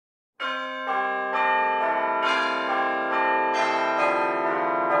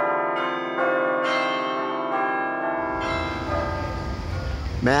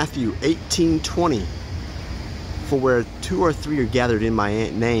Matthew 18:20. For where 2 or 3 are gathered in my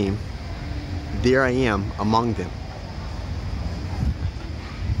name, there I am among them.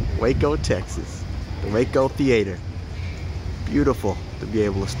 Waco, Texas. The Waco Theater. Beautiful to be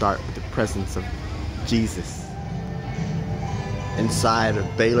able to start with the presence of Jesus. Inside of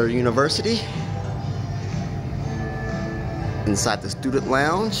Baylor University. Inside the student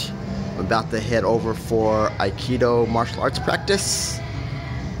lounge. I'm about to head over for Aikido martial arts practice.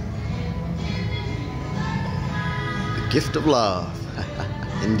 The gift of love.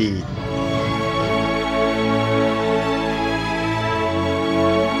 Indeed.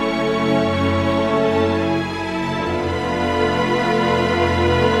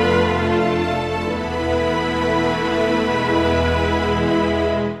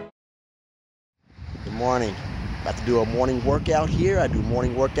 Good morning. About to do a morning workout here. I do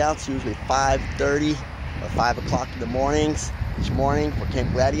morning workouts usually 5:30 or 5 o'clock in the mornings each morning for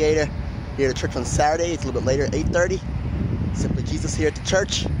Camp Gladiator. Here at the church on Saturday, it's a little bit later, 8:30. Simply Jesus here at the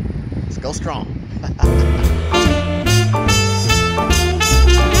church. Let's go strong.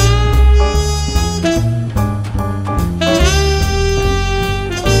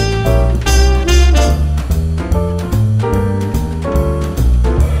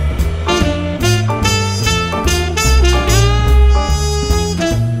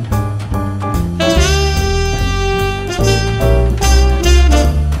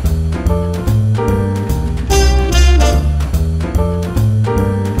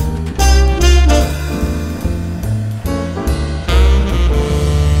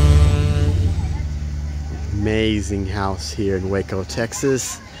 Amazing house here in Waco,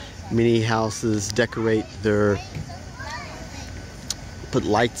 Texas. Many houses decorate put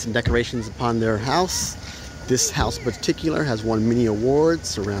lights and decorations upon their house. This house in particular has won many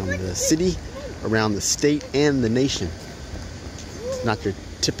awards around the city, around the state, and the nation. It's not your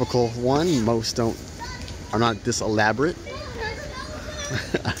typical one. Most are not this elaborate.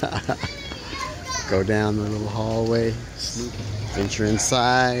 Go down the little hallway, venture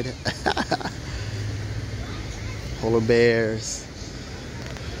inside. Polar bears.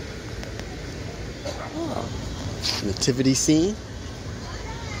 Oh, nativity scene.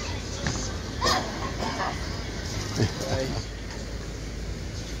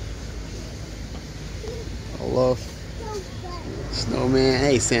 Hello, snowman.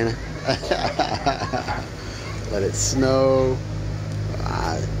 Hey, Santa. Let it snow.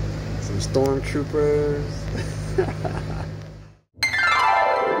 Some stormtroopers.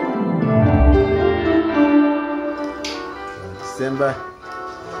 Simba,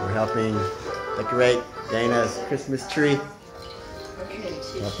 we're helping decorate Dana's Christmas tree.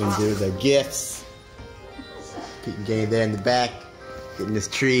 Helping do the gifts. Pete and Gabe there in the back, getting this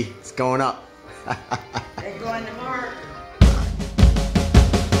tree. It's going up. They're going to Mark.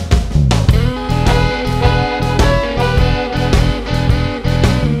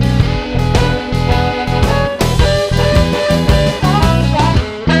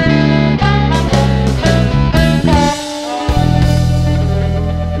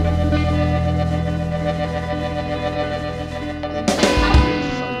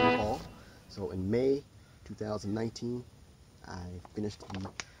 So in May 2019, I finished the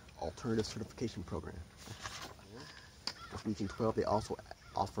alternative certification program. For Region 12, they also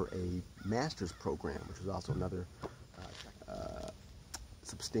offer a master's program, which is also another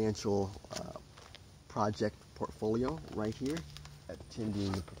substantial project portfolio right here.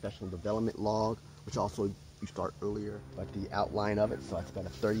 Attending the professional development log, which also you start earlier, but the outline of it. So I've got a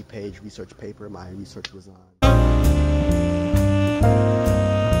 30-page research paper. My research was on.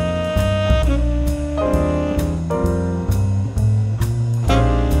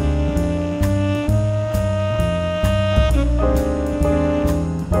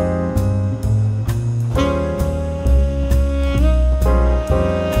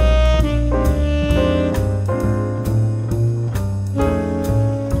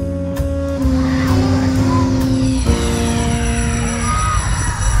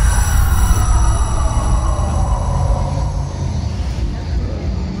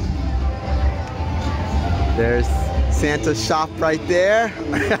 There's Santa's shop right there.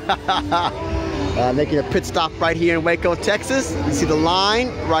 Making a pit stop right here in Waco, Texas. You see the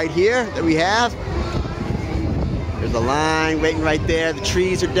line right here that we have. There's the line waiting right there. The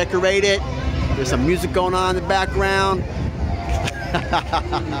trees are decorated. There's some music going on in the background.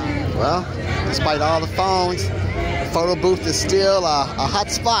 Well, despite all the phones, the photo booth is still a hot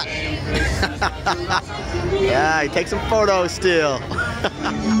spot. Yeah, you take some photos still.